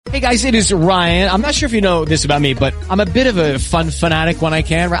Hey guys, it is Ryan. I'm not sure if you know this about me, but I'm a bit of a fun fanatic when I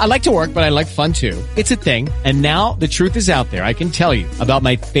can. I like to work, but I like fun too. It's a thing. And now the truth is out there. I can tell you about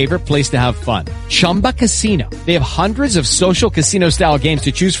my favorite place to have fun. Chumba Casino. They have hundreds of social casino style games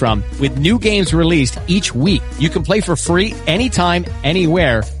to choose from with new games released each week. You can play for free anytime,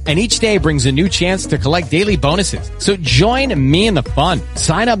 anywhere. And each day brings a new chance to collect daily bonuses. So join me in the fun.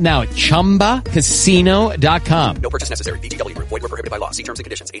 Sign up now at ChumbaCasino.com. No purchase necessary. VGW. Void where prohibited by law. See terms and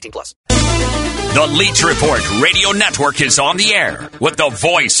conditions. 18+. The Leach Report Radio Network is on the air with the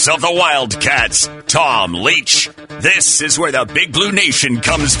voice of the Wildcats, Tom Leach. This is where the Big Blue Nation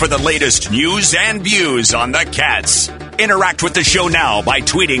comes for the latest news and views on the Cats. Interact with the show now by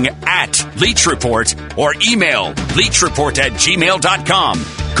tweeting at Leach Report or email leachreport@gmail.com.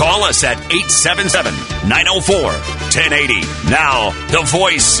 Call us at 877-904-1080. Now, the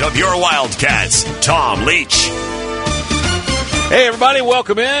voice of your Wildcats, Tom Leach. Hey, everybody,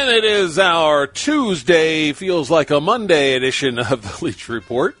 welcome in. It is our Tuesday, feels like a Monday edition of the Leach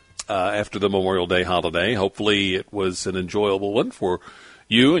Report after the Memorial Day holiday. Hopefully it was an enjoyable one for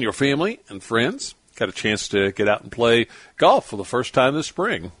you and your family and friends. Got a chance to get out and play golf for the first time this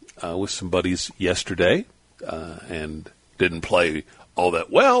spring with some buddies yesterday and didn't play all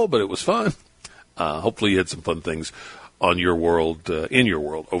that well, but it was fun. Hopefully you had some fun things on your world, in your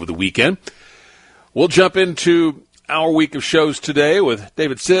world over the weekend. We'll jump into our week of shows today with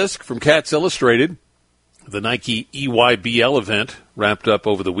David Sisk from Cats Illustrated. The Nike EYBL event wrapped up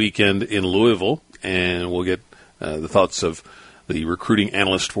over the weekend in Louisville, and we'll get the thoughts of the recruiting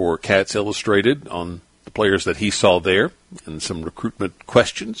analyst for Cats Illustrated on the players that he saw there and some recruitment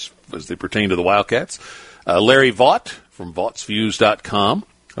questions as they pertain to the Wildcats. Larry Vaught from VaughtsViews.com,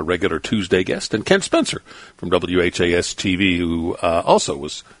 a regular Tuesday guest, and Ken Spencer from WHAS-TV, who also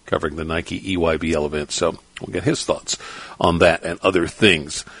was covering the Nike EYBL event. So we'll get his thoughts on that and other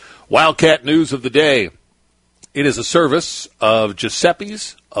things. Wildcat news of the day. It is a service of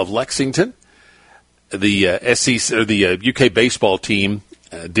Giuseppe's of Lexington. The SEC, or the UK baseball team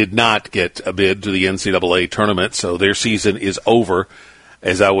did not get a bid to the NCAA tournament, so their season is over.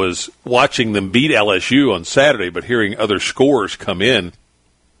 As I was watching them beat LSU on Saturday, but hearing other scores come in,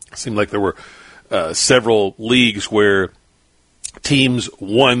 it seemed like there were several leagues where teams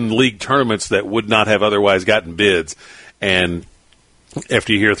won league tournaments that would not have otherwise gotten bids. And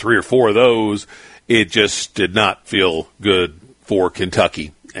after you hear three or four of those, it just did not feel good for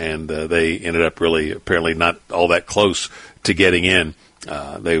Kentucky. And they ended up really apparently not all that close to getting in.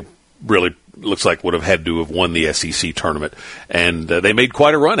 They really looks like would have had to have won the SEC tournament. And they made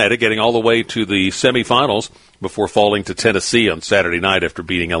quite a run at it, getting all the way to the semifinals before falling to Tennessee on Saturday night after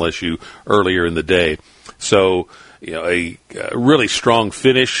beating LSU earlier in the day. So, you know, a really strong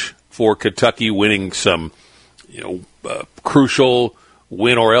finish for Kentucky, winning some, crucial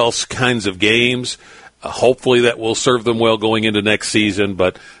win-or-else kinds of games. Hopefully that will serve them well going into next season,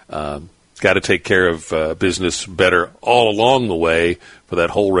 but got to take care of business better all along the way for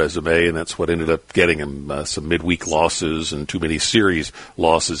that whole resume, and that's what ended up getting them some midweek losses and too many series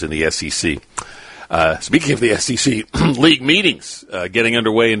losses in the SEC. Speaking of the SEC, league meetings getting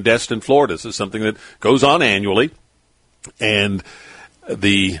underway in Destin, Florida. This is something that goes on annually, and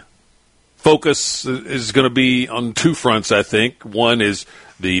the focus is going to be on two fronts, I think. One is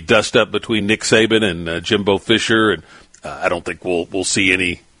the dust-up between Nick Saban and Jimbo Fisher, and I don't think we'll see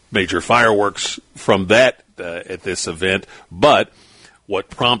any major fireworks from that at this event, but what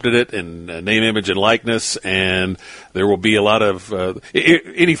prompted it and name, image, and likeness, and there will be a lot of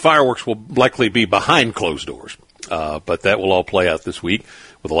any fireworks will likely be behind closed doors, but that will all play out this week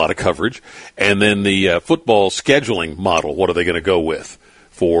with a lot of coverage. And then the football scheduling model, what are they going to go with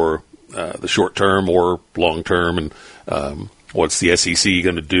for the short term or long term, and what's the SEC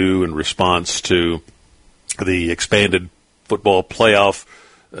going to do in response to the expanded football playoff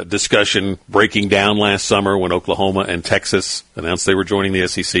discussion breaking down last summer when Oklahoma and Texas announced they were joining the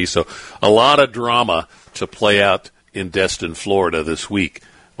SEC. So a lot of drama to play out in Destin, Florida this week.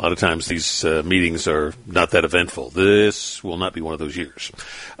 A lot of times these meetings are not that eventful. This will not be one of those years.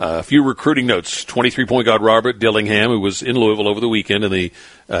 A few recruiting notes. 23-point guard Robert Dillingham, who was in Louisville over the weekend in the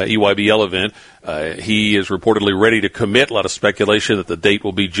EYBL event, he is reportedly ready to commit. A lot of speculation that the date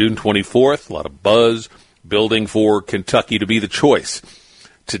will be June 24th. A lot of buzz building for Kentucky to be the choice.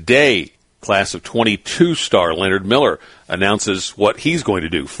 Today, class of 22 star Leonard Miller announces what he's going to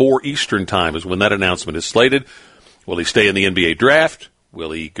do. 4 Eastern time is when that announcement is slated. Will he stay in the NBA draft?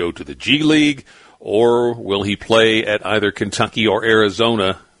 Will he go to the G League? Or will he play at either Kentucky or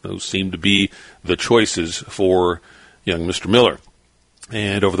Arizona? Those seem to be the choices for young Mr. Miller.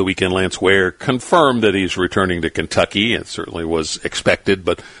 And over the weekend, Lance Ware confirmed that he's returning to Kentucky. It certainly was expected,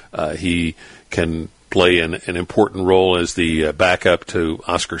 but he can play an important role as the backup to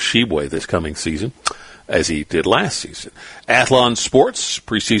Oscar Tshiebwe this coming season, as he did last season. Athlon Sports,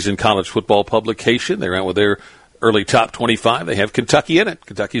 preseason college football publication. They're out with their early top 25. They have Kentucky in it.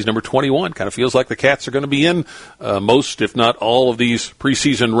 Kentucky's number 21. Kind of feels like the Cats are going to be in most, if not all, of these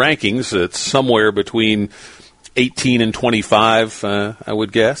preseason rankings. It's somewhere between 18 and 25, I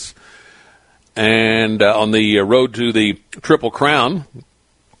would guess. And on the road to the Triple Crown,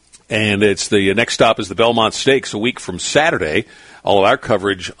 and it's the next stop is the Belmont Stakes a week from Saturday. All of our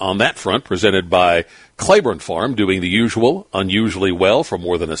coverage on that front presented by Claiborne Farm, doing the usual, unusually well for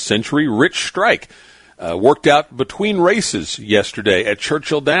more than a century. Rich Strike worked out between races yesterday at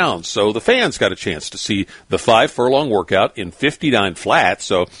Churchill Downs, so the fans got a chance to see the 5-furlong workout in 59 flat,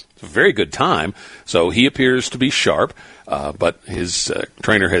 so it's a very good time. So he appears to be sharp, but his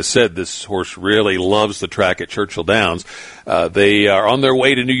trainer has said this horse really loves the track at Churchill Downs. They are on their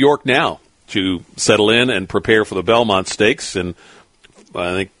way to New York now to settle in and prepare for the Belmont Stakes, and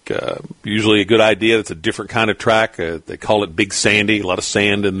I think usually a good idea. It's a different kind of track. They call it Big Sandy, a lot of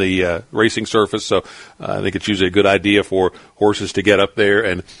sand in the racing surface. So I think it's usually a good idea for horses to get up there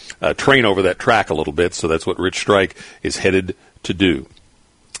and train over that track a little bit. So that's what Rich Strike is headed to do.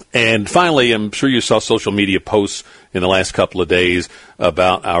 And finally, I'm sure you saw social media posts in the last couple of days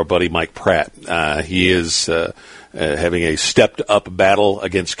about our buddy Mike Pratt. He is having a stepped-up battle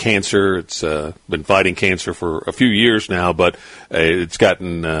against cancer. It's been fighting cancer for a few years now, but it's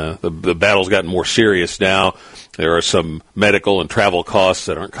gotten the battle's gotten more serious now. There are some medical and travel costs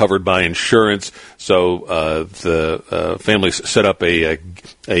that aren't covered by insurance, so the family set up a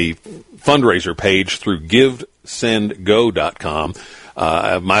fundraiser page through GiveSendGo.com.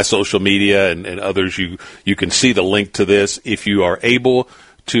 My social media and others, you can see the link to this. If you are able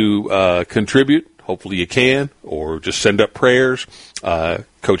to contribute, hopefully you can, or just send up prayers.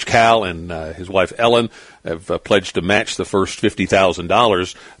 Coach Cal and his wife Ellen have pledged to match the first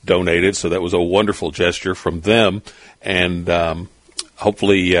 $50,000 donated, so that was a wonderful gesture from them. And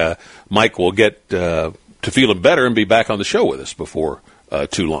hopefully Mike will get to feeling better and be back on the show with us before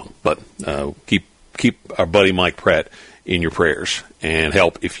too long. But keep our buddy Mike Pratt in your prayers and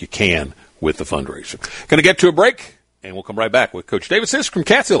help if you can with the fundraiser. Going to get to a break, and we'll come right back with Coach David Sisk from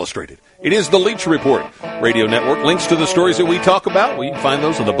Cats Illustrated. It is the Leach Report Radio Network. Links to the stories that we talk about, well, you can find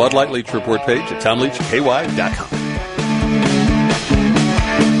those on the Bud Light Leach Report page at TomLeachKY.com.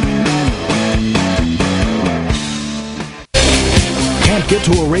 Can't get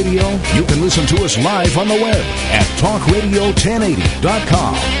to a radio? You can listen to us live on the web at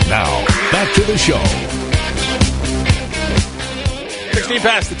TalkRadio1080.com. Now, back to the show. 16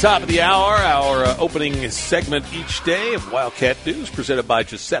 past the top of the hour, our opening segment each day of Wildcat News presented by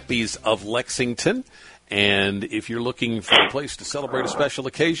Giuseppe's of Lexington. And if you're looking for a place to celebrate a special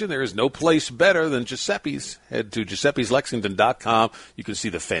occasion, there is no place better than Giuseppe's. Head to Giuseppe'sLexington.com. You can see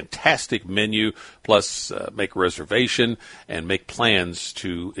the fantastic menu, plus make a reservation and make plans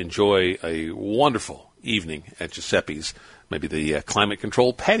to enjoy a wonderful evening at Giuseppe's. Maybe the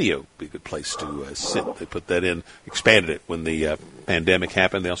climate-controlled patio would be a good place to sit. They put that in, expanded it when the pandemic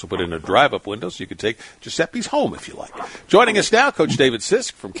happened. They also put in a drive-up window so you could take Giuseppe's home if you like. Joining us now, Coach David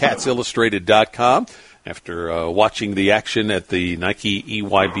Sisk from CatsIllustrated.com. After watching the action at the Nike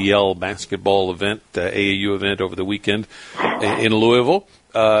EYBL basketball event, AAU event over the weekend in Louisville.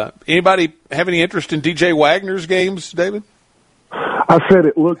 Anybody have any interest in DJ Wagner's games, David? I said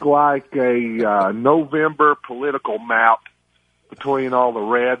it looked like a November political map between all the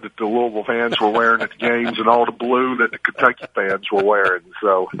red that the Louisville fans were wearing at the games and all the blue that the Kentucky fans were wearing.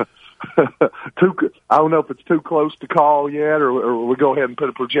 So I don't know if it's too close to call yet, or we'll go ahead and put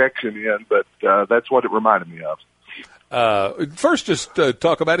a projection in, but that's what it reminded me of. First, just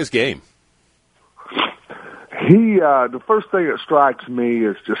talk about his game. The first thing that strikes me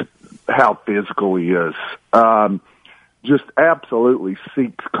is just how physical he is. Just absolutely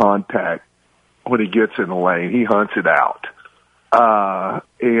seeks contact when he gets in the lane. He hunts it out.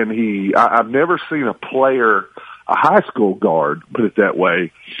 And I've never seen a player, a high school guard, put it that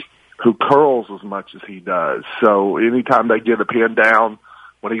way, who curls as much as he does. So anytime they get a pin down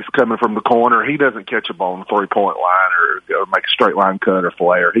when he's coming from the corner, he doesn't catch a ball on the 3-point line or make a straight line cut or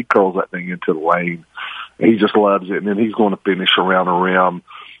flare. He curls that thing into the lane. He just loves it, and then he's going to finish around the rim.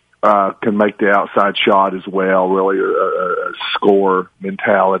 Can make the outside shot as well, really a score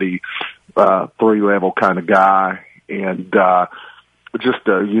mentality, 3-level kind of guy, and just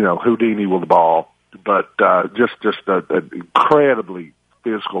Houdini with the ball, but just an incredibly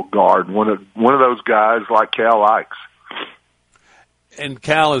physical guard. One of those guys like Cal likes. And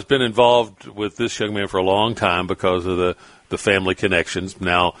Cal has been involved with this young man for a long time because of the family connections.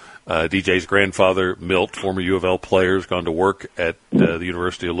 Now, DJ's grandfather, Milt, former U of L player, has gone to work at the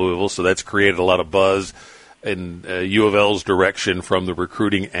University of Louisville, so that's created a lot of buzz in U of L's direction from the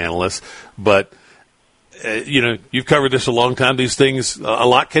recruiting analysts. But, you've covered this a long time. These things, a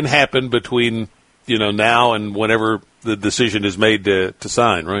lot can happen between, now and whenever the decision is made to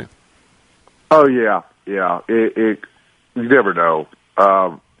sign, right? Oh, yeah. You never know.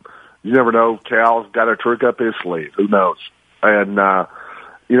 You never know. Cal's got a trick up his sleeve. Who knows? And,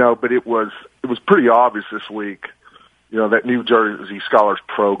 but it was pretty obvious this week, that New Jersey Scholars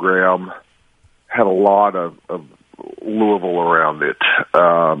Program had a lot of Louisville around it.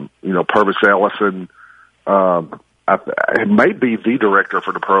 Purvis Ellison, it may be the director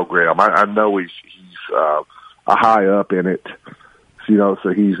for the program. I know he's a high up in it. So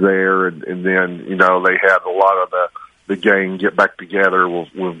he's there, and then, they had a lot of the gang get back together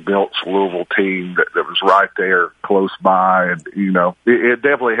with Milt's Louisville team that was right there close by, and, it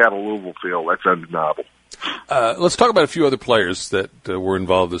definitely had a Louisville feel. That's undeniable. Let's talk about a few other players that were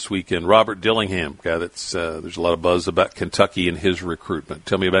involved this weekend. Robert Dillingham, guy that's there's a lot of buzz about Kentucky and his recruitment.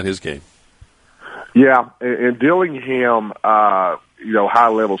 Tell me about his game. Yeah, and Dillingham,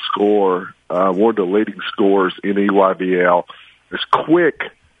 high-level scorer, one of the leading scorers in EYBL, as quick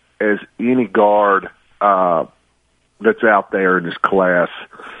as any guard that's out there in this class.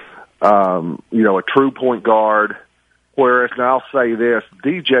 A true point guard, whereas, and I'll say this,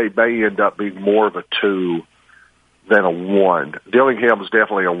 DJ may end up being more of a 2 than a 1. Dillingham is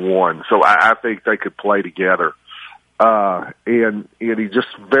definitely a 1, so I think they could play together. And he's just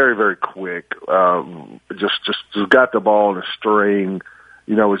very, very quick. Just got the ball in a string.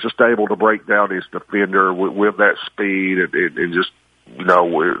 Was just able to break down his defender with that speed and just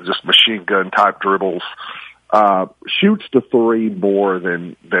machine gun type dribbles. Shoots the 3 more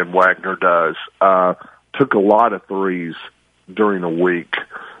than Wagner does. Took a lot of threes during the week,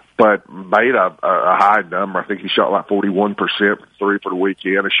 but made a high number. I think he shot like 41% for the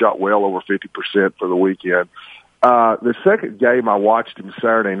weekend. He shot well over 50% for the weekend. The second game I watched him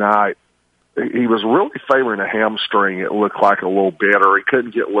Saturday night, he was really favoring a hamstring. It looked like a little bit, or he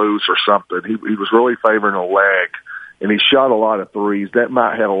couldn't get loose or something. He was really favoring a leg, and he shot a lot of threes. That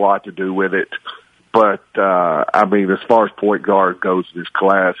might have a lot to do with it. But, as far as point guard goes in this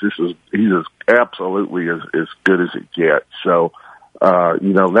class, he's absolutely as good as it gets. So,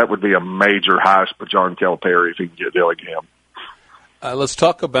 that would be a major heist for John Calipari if he can get Dillingham. Let's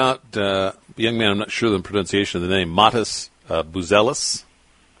talk about a young man, I'm not sure the pronunciation of the name, Matas Buzelis.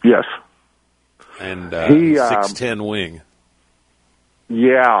 Yes. And 6'10" wing.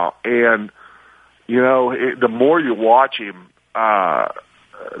 Yeah, and, the more you watch him,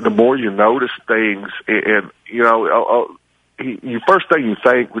 the more you notice things, and first thing you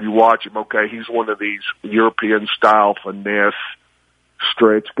think when you watch him, okay, he's one of these European style finesse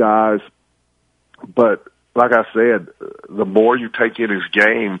stretch guys, but like I said, the more you take in his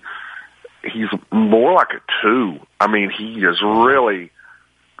game, he's more like a 2. He is really,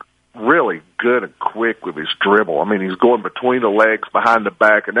 really good and quick with his dribble. He's going between the legs, behind the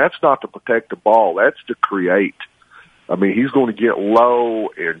back, and that's not to protect the ball, that's to create. He's going to get low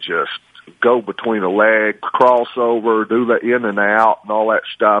and just go between the legs, crossover, do the in and out and all that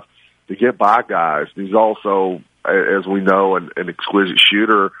stuff to get by guys. He's also, as we know, an exquisite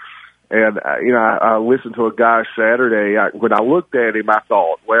shooter. And, I listened to a guy Saturday. When I looked at him, I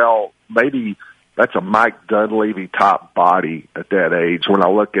thought, well, maybe that's a Mike Dunleavy top body at that age. When I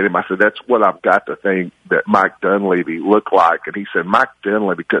looked at him, I said, that's what I've got to think that Mike Dunleavy looked like. And he said, Mike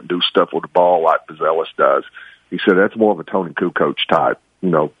Dunleavy couldn't do stuff with the ball like Buzelis does. He said, that's more of a Tony Kukoc type,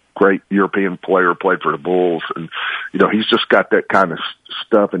 great European player, played for the Bulls. And, he's just got that kind of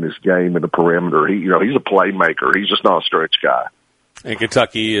stuff in his game in the perimeter. He's a playmaker. He's just not a stretch guy. And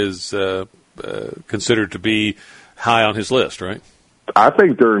Kentucky is considered to be high on his list, right? I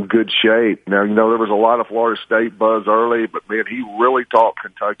think they're in good shape. Now, there was a lot of Florida State buzz early, but, man, he really talked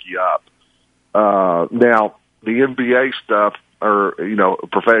Kentucky up. Now, the NBA stuff, or,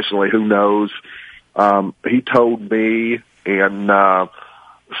 professionally, who knows? He told me and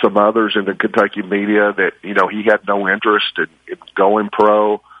some others in the Kentucky media that, he had no interest in going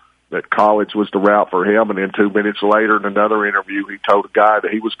pro, that college was the route for him. And then 2 minutes later in another interview, he told a guy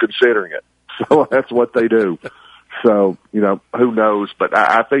that he was considering it. So that's what they do. So, who knows? But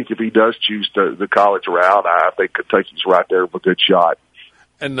I think if he does choose the college route, I think Kentucky's right there with a good shot.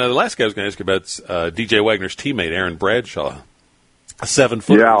 And the last guy I was going to ask you about is DJ Wagner's teammate, Aaron Bradshaw. A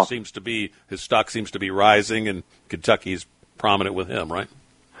 7-footer seems to be, his stock seems to be rising, and Kentucky's prominent with him, right?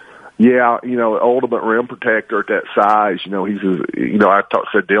 Yeah, ultimate rim protector at that size. I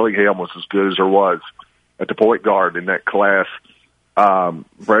said Dillingham was as good as there was at the point guard in that class.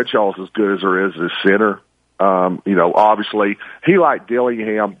 Bradshaw's as good as there is as center. Obviously he, like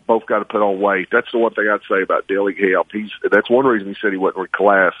Dillingham, both got to put on weight. That's the one thing I'd say about Dillingham. That's one reason he said he wasn't in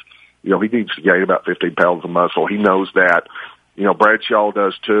class. He needs to gain about 15 pounds of muscle. He knows that. Bradshaw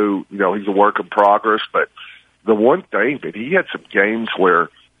does too. He's a work in progress, but the one thing that he had some games where,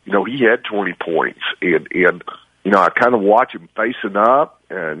 he had 20 points and I kind of watch him facing up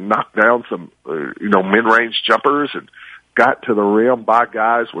and knock down some, mid-range jumpers and got to the rim by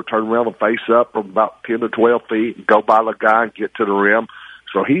guys would turn around and face up from about 10 to 12 feet and go by the guy and get to the rim.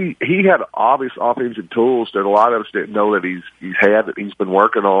 So he had obvious offensive tools that a lot of us didn't know that he's had, that he's been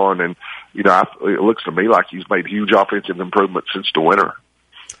working on. And, it looks to me like he's made huge offensive improvements since the winter.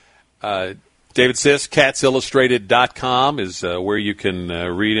 David Sisk, CatsIllustrated.com is where you can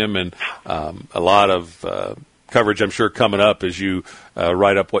read him, and a lot of coverage, I'm sure, coming up as you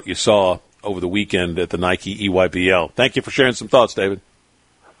write up what you saw over the weekend at the Nike EYBL. Thank you for sharing some thoughts, David.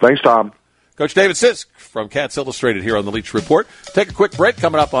 Thanks, Tom. Coach David Sisk from Cats Illustrated here on the Leach Report. Take a quick break.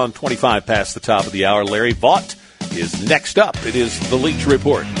 Coming up on 25 past the top of the hour, Larry Vaught is next up. It is the Leach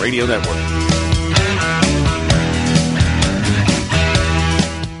Report Radio Network.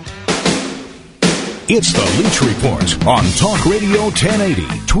 It's the Leach Report on Talk Radio 1080.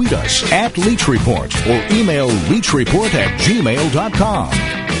 Tweet us at Leach Report or email leachreport@gmail.com.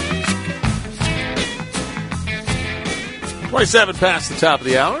 27 past the top of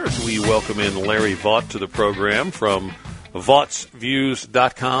the hour as we welcome in Larry Vaught to the program from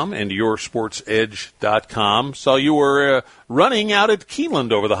VaughtsViews.com and YourSportsEdge.com. So you were running out at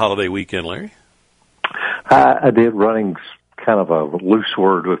Keeneland over the holiday weekend, Larry? I did. Running's kind of a loose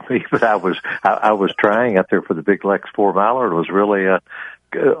word with me, but I was trying out there for the Big Lex 4-miler. It was really a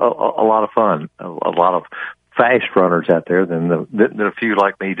lot of fun. A lot of fast runners out there than a few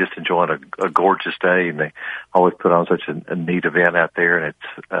like me just enjoying a gorgeous day, and they always put on such a neat event out there, and it's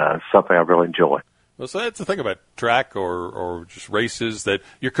something I really enjoy. Well, so that's the thing about track or just races, that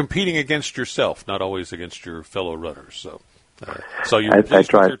you're competing against yourself, not always against your fellow runners. So you're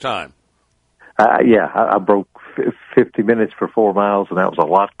pleased with your time. I broke 50 minutes for 4 miles, and that was a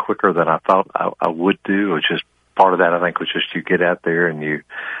lot quicker than I thought I would do. It was just part of that, I think, was just you get out there and you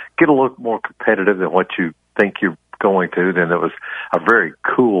get a little more competitive than what you think you're going to. Then it was a very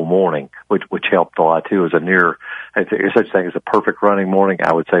cool morning, which helped a lot too. It was if there's such thing as a perfect running morning,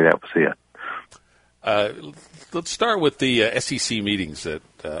 I would say that was it. Let's start with the SEC meetings that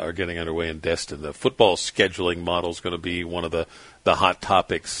are getting underway in Destin. The football scheduling model is going to be one of the hot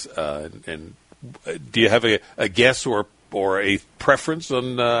topics. And do you have a guess or a preference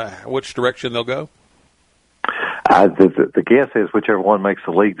on which direction they'll go? The guess is whichever one makes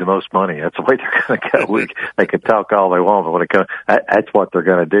the league the most money. That's the way they're going to go. They can talk all they want, but when it comes, that's what they're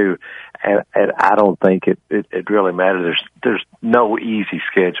going to do. And I don't think it really matters. There's no easy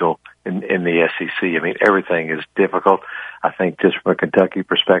schedule in the SEC. I mean, everything is difficult. I think just from a Kentucky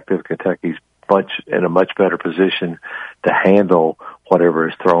perspective, Kentucky's in a much better position to handle whatever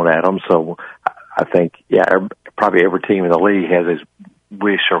is thrown at them. So I think, probably every team in the league has his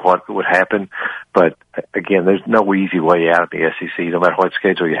wish or what would happen. But again, there's no easy way out in the SEC. No matter what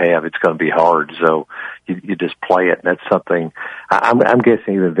schedule you have, it's going to be hard. So you just play it. And that's something I'm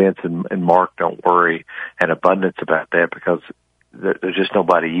guessing even Vince and Mark don't worry an abundance about that, because there's just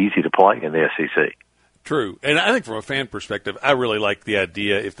nobody easy to play in the SEC. True. And I think from a fan perspective, I really like the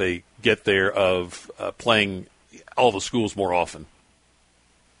idea, if they get there, of playing all the schools more often.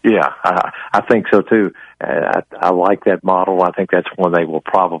 Yeah, I think so too. I like that model. I think that's one they will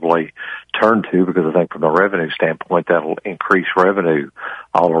probably turn to, because I think from a revenue standpoint, that'll increase revenue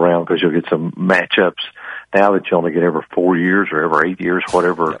all around, because you'll get some matchups now that you only get every 4 years or every 8 years,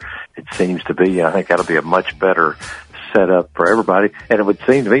 whatever it seems to be. And I think that'll be a much better setup for everybody. And it would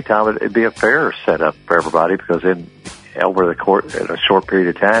seem to me, Tom, it'd be a fair setup for everybody, because over the court in a short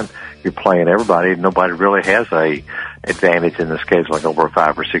period of time, you're playing everybody, and nobody really has a advantage in the scheduling over a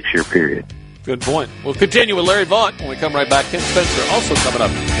 5 or 6 year period. Good point. We'll continue with Larry Vaught when we come right back. Ken Spencer also coming up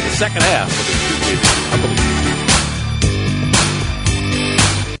in the second half of the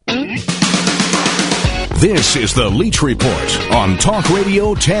Tuesday. This is the Leach Report on Talk Radio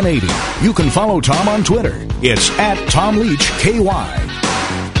 1080. You can follow Tom on Twitter. It's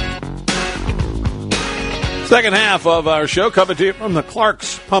 @TomLeachKY. Second half of our show coming to you from the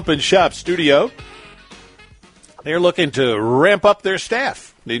Clark's Pump and Shop studio. They're looking to ramp up their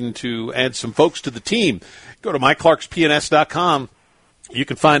staff, needing to add some folks to the team. Go to myclarkspns.com. You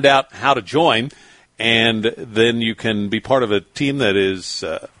can find out how to join, and then you can be part of a team that is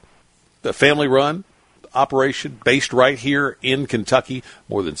a family-run operation based right here in Kentucky.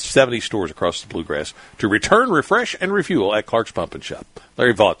 More than 70 stores across the Bluegrass to return, refresh, and refuel at Clark's Pump and Shop.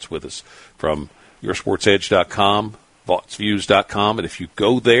 Larry Vaught's with us from YourSportsEdge.com, Vaught'sViews.com, and if you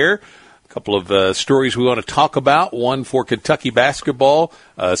go there, a couple of stories we want to talk about. One for Kentucky basketball.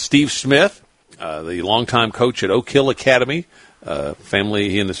 Steve Smith, the longtime coach at Oak Hill Academy,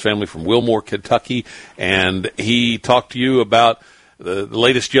 he and his family from Wilmore, Kentucky, and he talked to you about the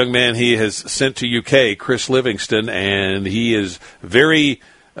latest young man he has sent to UK, Chris Livingston, and he is very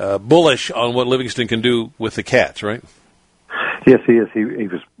bullish on what Livingston can do with the Cats, right? Yes, he is. He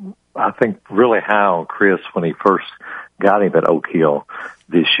was, I think, really high on Chris when he first got him at Oak Hill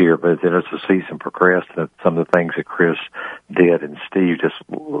this year, but then as the season progressed, some of the things that Chris did, and Steve just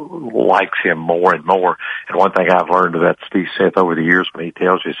likes him more and more. And one thing I've learned about Steve Smith over the years, when he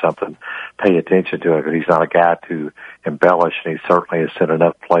tells you something, pay attention to it, because he's not a guy to embellish, and he certainly has sent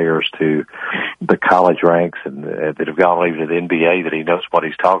enough players to the college ranks and that have gone even to the NBA that he knows what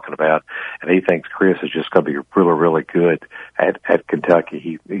he's talking about. And he thinks Chris is just going to be really, really good at Kentucky.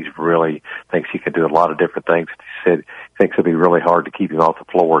 He really thinks he can do a lot of different things. He said he thinks it'll be really hard to keep him off the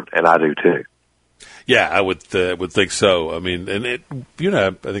floor, and I do too. Yeah, I would think so. I mean, and I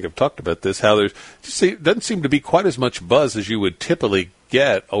think I've talked about this, how doesn't seem to be quite as much buzz as you would typically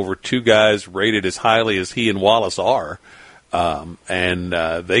get over two guys rated as highly as he and Wallace are. And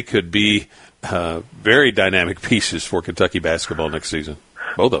they could be very dynamic pieces for Kentucky basketball next season,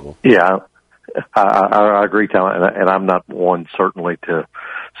 both of them. Yeah, I agree, Tom, and I'm not one certainly to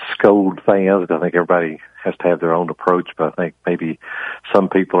scold fans. I think everybody has to have their own approach, but I think maybe some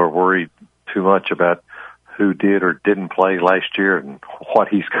people are worried too much about who did or didn't play last year and what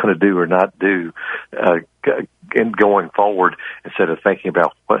he's going to do or not do in going forward, instead of thinking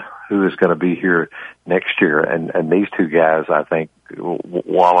about who is going to be here next year. And these two guys, I think,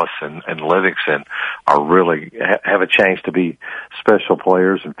 Wallace and Livingston, are really have a chance to be special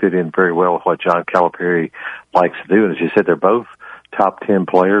players and fit in very well with what John Calipari likes to do. And as you said, they're both top 10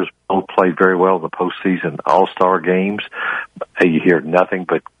 players, both played very well in the postseason All-Star games. You hear nothing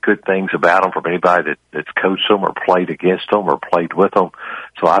but good things about them from anybody that's coached them or played against them or played with them.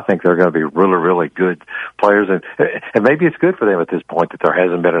 So I think they're going to be really, really good players. And maybe it's good for them at this point that there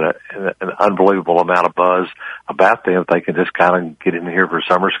hasn't been an unbelievable amount of buzz about them. They can just kind of get in here for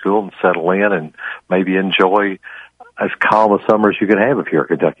summer school and settle in and maybe enjoy as calm a summer as you can have if you're a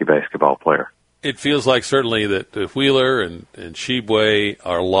Kentucky basketball player. It feels like certainly that Wheeler and Sheboy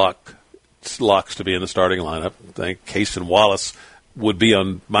are locks to be in the starting lineup. I think Case and Wallace would be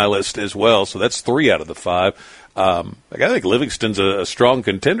on my list as well. So that's 3 out of the 5. I think Livingston's a strong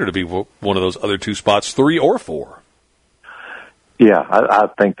contender to be one of those other 2 spots, 3 or 4. Yeah, I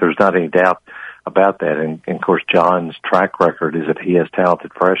think there's not any doubt about that. And of course, John's track record is that he has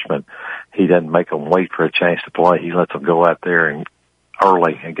talented freshmen. He doesn't make them wait for a chance to play. He lets them go out there and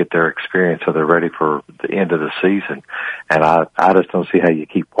early and get their experience so they're ready for the end of the season. And I just don't see how you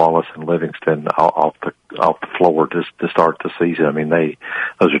keep Wallace and Livingston off the floor to start the season. I mean,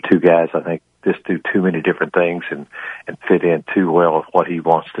 those are 2 guys I think just do too many different things and fit in too well with what he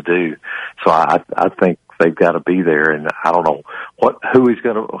wants to do. So I think they've got to be there, and I don't know how he's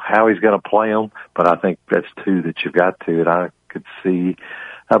going to play them, but I think that's 2 that you've got to, and I could see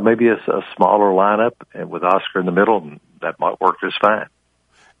maybe a smaller lineup and with Oscar in the middle, and that might work just fine. Are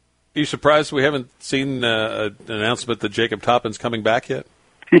you surprised we haven't seen an announcement that Jacob Toppin's coming back yet?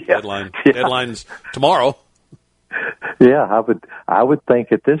 Yeah. Deadline's tomorrow. Yeah, I would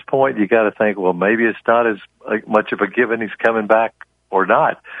think at this point you got to think, well, maybe it's not as much of a given he's coming back or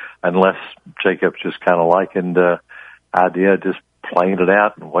not, unless Jacob's just kind of liking the idea of just playing it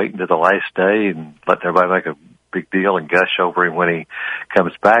out and waiting to the last day and letting everybody make a big deal and gush over him when he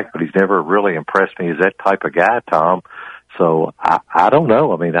comes back. But he's never really impressed me as that type of guy, Tom. So I don't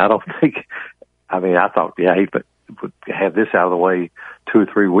know. I mean, I thought, yeah, he would have this out of the way 2 or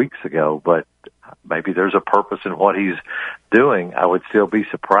 3 weeks ago, but maybe there's a purpose in what he's doing. I would still be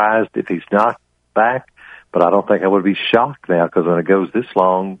surprised if he's not back, but I don't think I would be shocked now, because when it goes this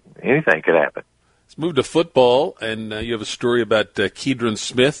long, anything could happen. Let's move to football, and you have a story about Keidron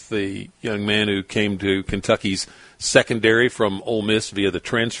Smith, the young man who came to Kentucky's secondary from Ole Miss via the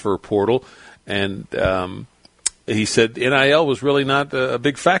transfer portal, and he said NIL was really not a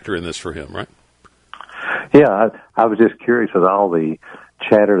big factor in this for him, right? Yeah, I was just curious with all the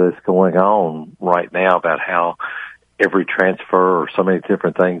chatter that's going on right now about how every transfer or so many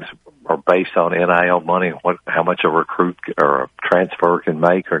different things are based on NIL money, how much a recruit or a transfer can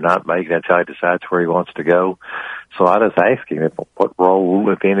make or not make. That's how he decides where he wants to go. So I just asked him what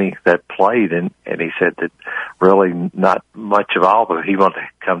role, if any, that played, and he said that really not much of all, but he wanted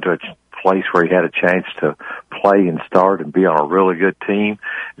to come to a place where he had a chance to play and start and be on a really good team,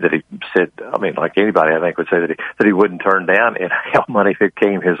 that he said, I mean, like anybody I think would say that he wouldn't turn down NIL money if it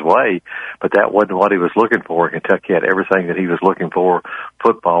came his way, but that wasn't what he was looking for. Kentucky had everything that he was looking for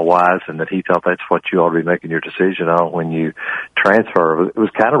football-wise, and that he thought that's what you ought to be making your decision on when you transfer. It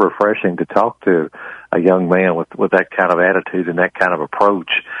was kind of refreshing to talk to a young man with that kind of attitude and that kind of approach.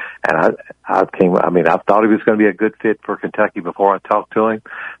 And I thought he was going to be a good fit for Kentucky before I talked to him,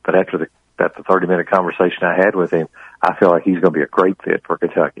 but after the 30-minute conversation I had with him, I feel like he's going to be a great fit for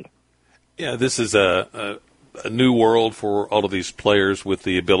Kentucky. Yeah, this is a new world for all of these players with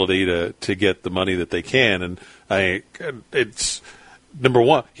the ability to get the money that they can, and it's number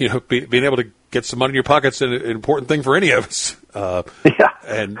one, being able to get some money in your pocket's an important thing for any of us. Yeah,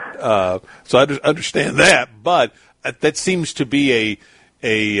 and so I understand that, but that seems to be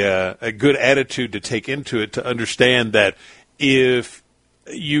a good attitude to take into it, to understand that if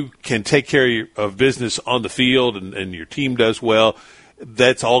you can take care of business on the field and your team does well,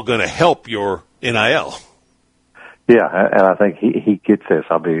 that's all going to help your NIL. Yeah, and I think he gets this.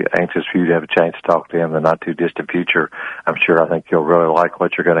 I'll be anxious for you to have a chance to talk to him in the not-too-distant future. I'm sure I think you'll really like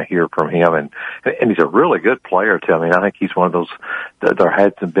what you're going to hear from him. And he's a really good player, too. I mean, I think he's one of those – there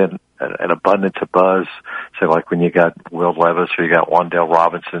hasn't been an abundance of buzz. So, like when you got Will Levis or you got Wan'Dale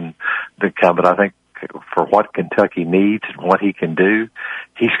Robinson that come. But I think for what Kentucky needs and what he can do,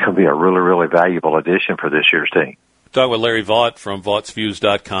 he's going to be a really, really valuable addition for this year's team. Talking with Larry Vaught from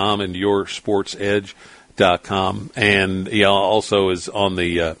VaughtsViews.com and YourSportsEdge.com, and he also is on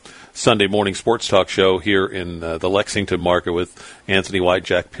the Sunday morning sports talk show here in the Lexington market with Anthony White,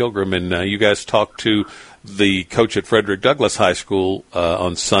 Jack Pilgrim, and you guys talked to the coach at Frederick Douglass High School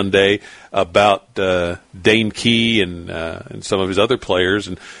on Sunday about Dane Key and some of his other players,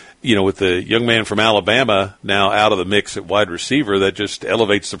 and with the young man from Alabama now out of the mix at wide receiver, that just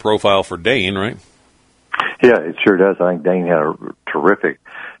elevates the profile for Dane, right? Yeah, it sure does. I think Dane had a terrific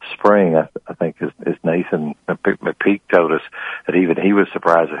spring. I think as Nathan McPeak told us, that even he was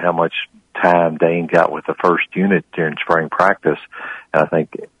surprised at how much time Dane got with the first unit during spring practice. And I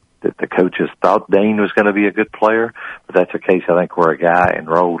think that the coaches thought Dane was going to be a good player, but that's a case, I think, where a guy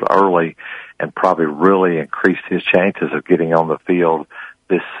enrolled early and probably really increased his chances of getting on the field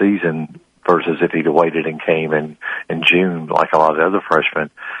this season versus if he'd waited and came in June like a lot of the other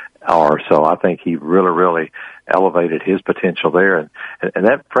freshmen are. So I think he really, really elevated his potential there. And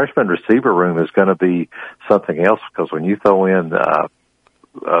that freshman receiver room is going to be something else, because when you throw in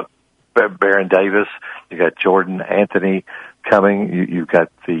Baron Davis, you got Jordan Anthony coming, you've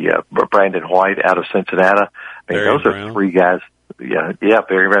got the Brandon White out of Cincinnati. I mean, Barry those Brown. Are three guys. Yeah,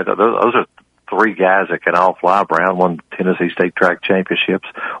 Barry Brown. Those are three guys that can all fly. Brown won Tennessee State track championships.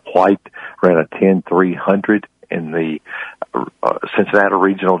 White ran a 10-300 in the Cincinnati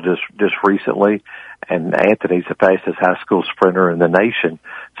regional just recently, and Anthony's the fastest high school sprinter in the nation.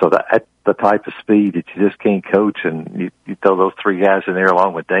 So that's the type of speed that you just can't coach, and you throw those three guys in there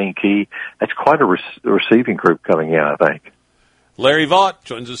along with Dane Key. That's quite a receiving group coming in, I think. Larry Vaught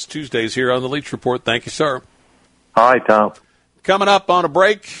joins us Tuesdays here on the Leach Report. Thank you, sir. All right, Tom. Coming up on a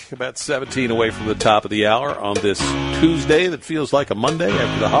break, about 17 away from the top of the hour on this Tuesday that feels like a Monday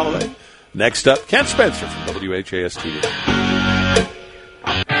after the holiday. Next up, Kent Spencer from WHAS-TV.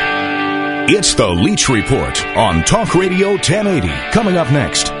 It's the Leach Report on Talk Radio 1080. Coming up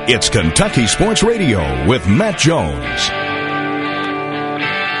next, it's Kentucky Sports Radio with Matt Jones.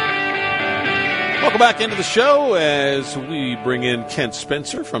 Welcome back into the show as we bring in Kent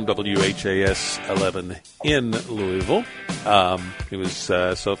Spencer from WHAS 11 in Louisville. It was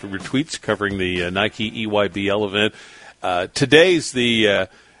so for your tweets covering the Nike EYBL event. Today's the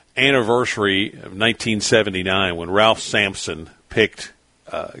anniversary of 1979 when Ralph Sampson picked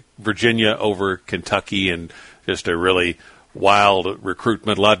Virginia over Kentucky, and just a really wild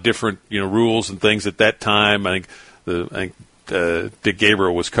recruitment. A lot of different rules and things at that time. I think Dick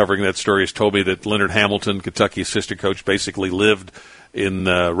Gabriel was covering that story. Has told me that Leonard Hamilton, Kentucky assistant coach, basically lived in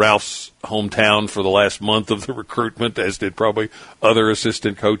Ralph's hometown for the last month of the recruitment, as did probably other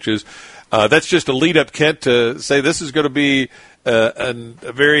assistant coaches. That's just a lead-up, Kent, to say this is going to be a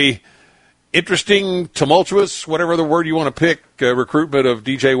very interesting, tumultuous, whatever the word you want to pick, recruitment of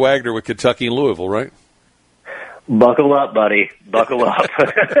DJ Wagner with Kentucky and Louisville, right? Buckle up, buddy. Buckle up.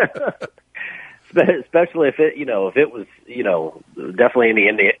 Especially if it was, definitely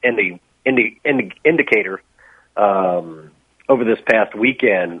in the indicator over this past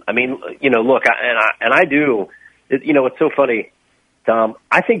weekend. I mean, look, I do. It's so funny, Tom.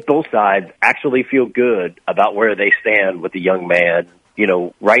 I think both sides actually feel good about where they stand with the young man,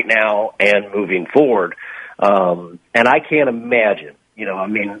 right now and moving forward. And I can't imagine I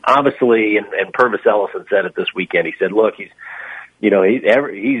mean, obviously, and Purvis Ellison said it this weekend. He said, look, he's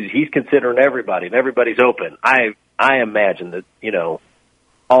considering everybody, and everybody's open. I imagine that,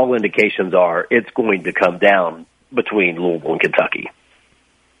 all indications are it's going to come down between Louisville and Kentucky.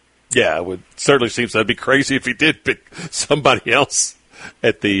 Yeah, it would certainly seems that'd be crazy if he did pick somebody else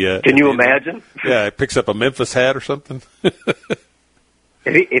at the. Can you imagine? Yeah, he picks up a Memphis hat or something.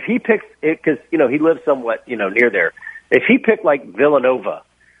 If he picks it, because he lives somewhat near there. If he picked like Villanova,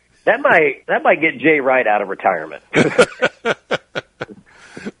 that might get Jay Wright out of retirement.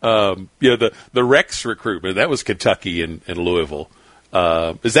 The Rex recruitment, that was Kentucky and Louisville.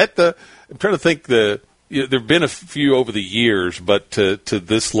 Is that I'm trying to think there've been a few over the years, but to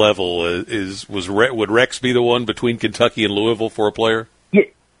this level would Rex be the one between Kentucky and Louisville for a player?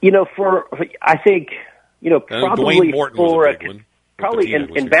 I think probably Dwayne Morton for was a big one. Probably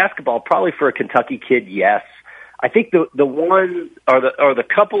in basketball, probably for a Kentucky kid, yes. I think the one or the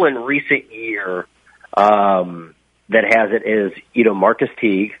couple in recent year that has it is Marcus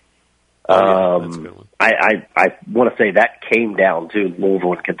Teague. That's a good one. I want to say that came down to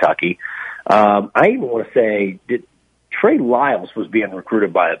Louisville and Kentucky. I even want to say Trey Lyles was being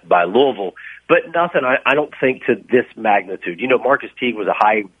recruited by Louisville, but nothing. I don't think to this magnitude. Marcus Teague was a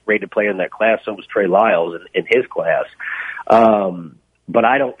high-rated player in that class, so was Trey Lyles in his class. But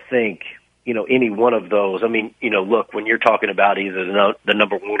I don't think any one of those. I mean, look, when you're talking about either the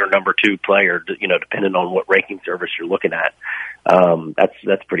number one or number two player, depending on what ranking service you're looking at,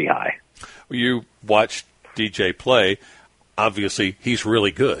 that's pretty high. Well, you watched DJ play. Obviously, he's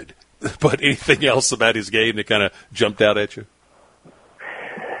really good. But anything else about his game that kind of jumped out at you?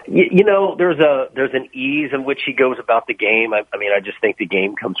 There's an ease in which he goes about the game. I mean, I just think the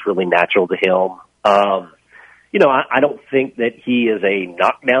game comes really natural to him. I don't think that he is a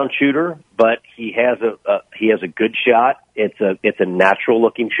knockdown shooter, but he has a good shot. It's a natural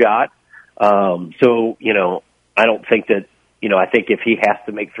looking shot. I don't think that, I think if he has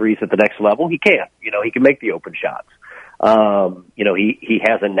to make threes at the next level, he can. He can make the open shots. He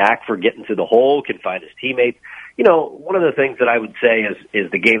has a knack for getting to the hole, can find his teammates. One of the things that I would say is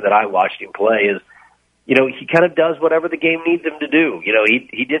the game that I watched him play is, he kind of does whatever the game needs him to do. He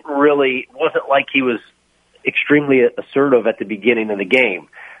wasn't like he was extremely assertive at the beginning of the game.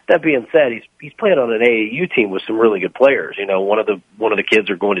 That being said, he's playing on an AAU team with some really good players. One of the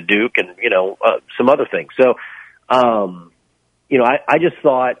kids are going to Duke, and some other things. So, I just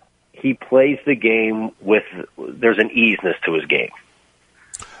thought he plays the game there's an easiness to his game.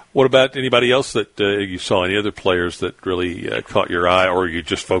 What about anybody else that you saw? Any other players that really caught your eye, or you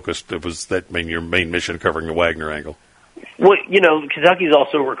just focused? Was that your main mission covering the Wagner angle? Well, Kentucky's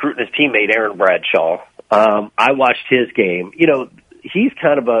also recruiting his teammate Aaron Bradshaw. I watched his game. He's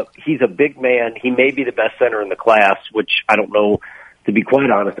a big man. He may be the best center in the class, which I don't know, to be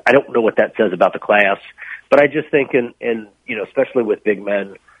quite honest. I don't know what that says about the class, but I just think especially with big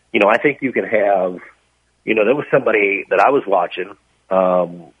men, I think you can have, there was somebody that I was watching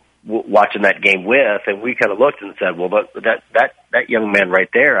that game with, and we kind of looked and said, well, that young man right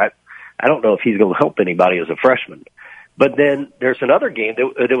there, I don't know if he's going to help anybody as a freshman. But then there's another game.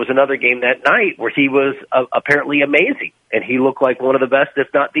 There was another game that night where he was apparently amazing, and he looked like one of the best, if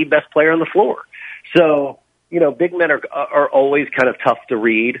not the best player on the floor. So, big men are always kind of tough to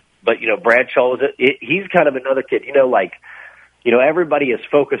read, but, Bradshaw he's kind of another kid, everybody is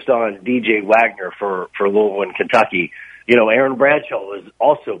focused on DJ Wagner for Louisville and Kentucky. Aaron Bradshaw is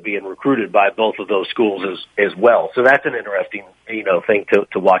also being recruited by both of those schools as well. So that's an interesting, thing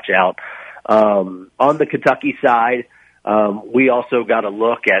to watch out. On the Kentucky side, we also got a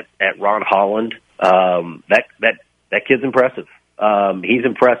look at Ron Holland. That kid's impressive. He's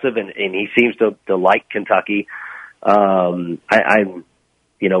impressive, and he seems to like Kentucky. I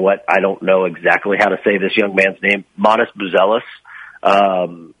don't know exactly how to say this young man's name. Monis Buzelis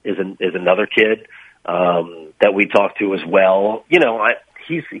is another kid that we talked to as well.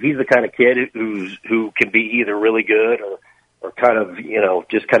 He's the kind of kid who can be either really good or kind of,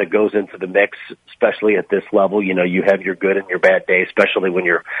 just kind of goes into the mix, especially at this level. You have your good and your bad days, especially when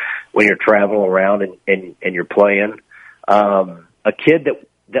you're traveling around and you're playing. A kid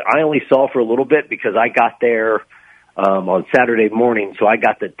that I only saw for a little bit because I got there on Saturday morning, so I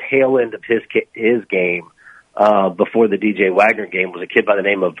got the tail end of his game before the DJ Wagner game, was a kid by the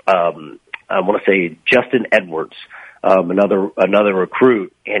name of I want to say Justin Edwards, another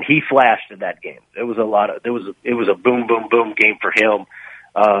recruit, and he flashed in that game. It was a boom, boom, boom game for him.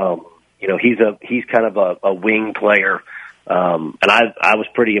 He's kind of a wing player, and I was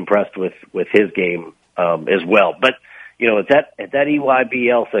pretty impressed with his game as well. But at that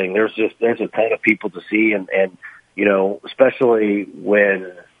EYBL thing, there's a ton of people to see, and especially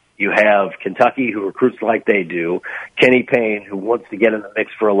when you have Kentucky, who recruits like they do, Kenny Payne, who wants to get in the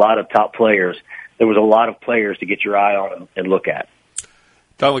mix for a lot of top players. There was a lot of players to get your eye on and look at.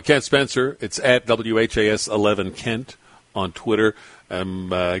 Talking with Kent Spencer. It's at WHAS11Kent on Twitter. I'm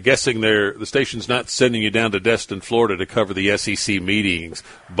guessing the station's not sending you down to Destin, Florida to cover the SEC meetings,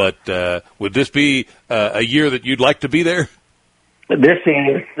 but would this be a year that you'd like to be there?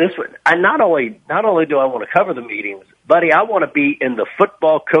 This one. Not only do I want to cover the meetings, buddy, I want to be in the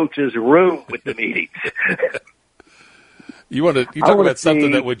football coach's room with the meetings. You talk about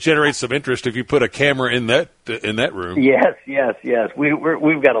something that would generate some interest if you put a camera in that room. Yes.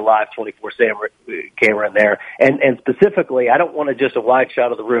 We've got a live 24/7 camera in there, and specifically, I don't want just a wide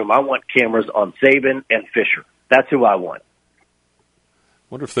shot of the room. I want cameras on Saban and Fisher. That's who I want.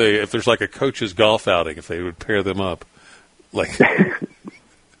 Wonder if there's like a coach's golf outing, if they would pair them up, like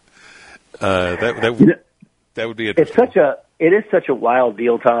that would be interesting. It is such a wild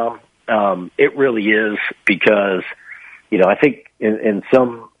deal, Tom. It really is, because I think in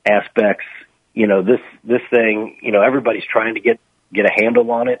some aspects, this thing, everybody's trying to get a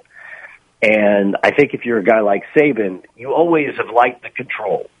handle on it. And I think if you're a guy like Saban, you always have liked the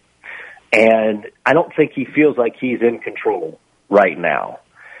control. And I don't think he feels like he's in control right now.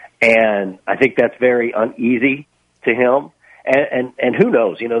 And I think that's very uneasy to him. And who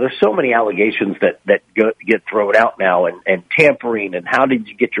knows? There's so many allegations that get thrown out now, and tampering, and how did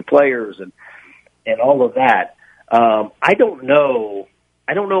you get your players, and all of that. I don't know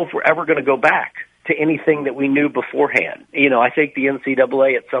if we're ever going to go back to anything that we knew beforehand. I think the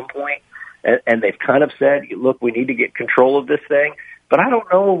NCAA at some point, and they've kind of said, look, we need to get control of this thing, but I don't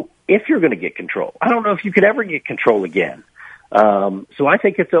know if you're going to get control. I don't know if you could ever get control again. So I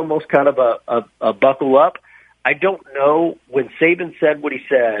think it's almost kind of a buckle up. I don't know, when Saban said what he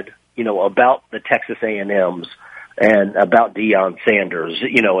said, about the Texas A&Ms and about Deion Sanders,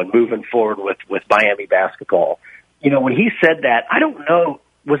 and moving forward with Miami basketball. When he said that, I don't know,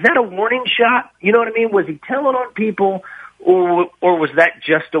 was that a warning shot? You know what I mean? Was he telling on people, or was that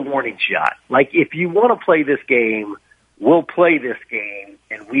just a warning shot? Like, if you want to play this game, we'll play this game,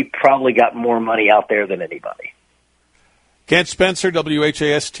 and we probably got more money out there than anybody. Kent Spencer,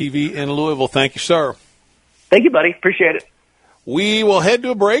 WHAS-TV in Louisville. Thank you, sir. Thank you, buddy. Appreciate it. We will head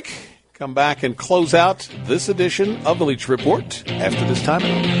to a break, come back and close out this edition of the Leach Report after this time.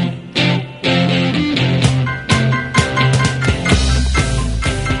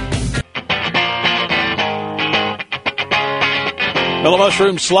 Mellow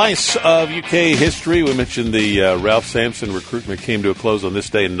Mushroom slice of UK history. We mentioned the Ralph Sampson recruitment came to a close on this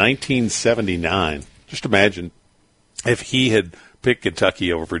day in 1979. Just imagine if he had picked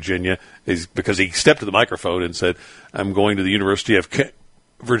Kentucky over Virginia, because he stepped to the microphone and said, I'm going to the University of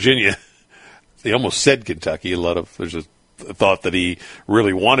Virginia. He almost said Kentucky. There's a thought that he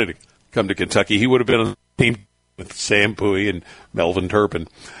really wanted to come to Kentucky. He would have been on the team with Sam Pui and Melvin Turpin.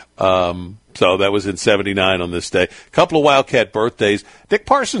 So that was in 79 on this day. A couple of Wildcat birthdays. Dick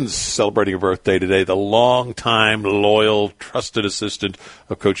Parsons celebrating a birthday today, the longtime, loyal, trusted assistant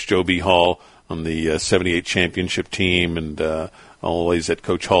of Coach Joe B. Hall on the 78 championship team, and always at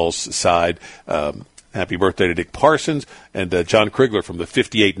Coach Hall's side. Happy birthday to Dick Parsons, and John Krigler from the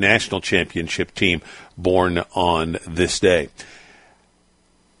 58 national championship team, born on this day.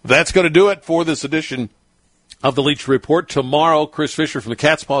 That's going to do it for this edition of the Leach Report. Tomorrow, Chris Fisher from the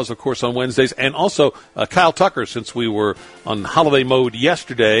Cat's Paws, of course, on Wednesdays, and also Kyle Tucker, since we were on holiday mode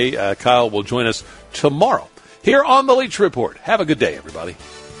yesterday. Kyle will join us tomorrow here on the Leach Report. Have a good day, everybody.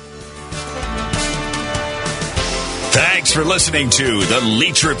 Thanks for listening to the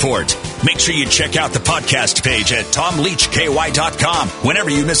Leach Report. Make sure you check out the podcast page at TomLeachKY.com whenever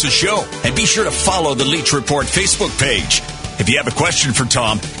you miss a show. And be sure to follow the Leach Report Facebook page. If you have a question for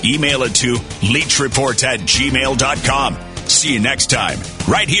Tom, email it to leachreport@gmail.com. See you next time,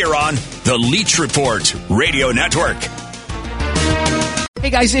 right here on the Leach Report Radio Network. Hey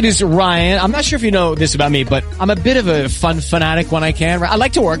guys, it is Ryan. I'm not sure if you know this about me, but I'm a bit of a fun fanatic when I can. I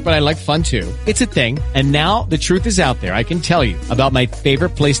like to work, but I like fun too. It's a thing. And now the truth is out there. I can tell you about my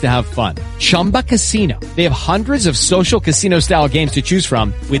favorite place to have fun. Chumba Casino. They have hundreds of social casino style games to choose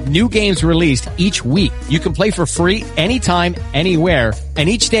from, with new games released each week. You can play for free anytime, anywhere. And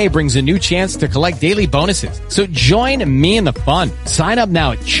each day brings a new chance to collect daily bonuses. So join me in the fun. Sign up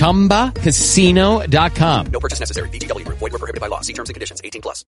now at ChumbaCasino.com. No purchase necessary. VGW Group. Void where prohibited by law. See terms and conditions. 18+.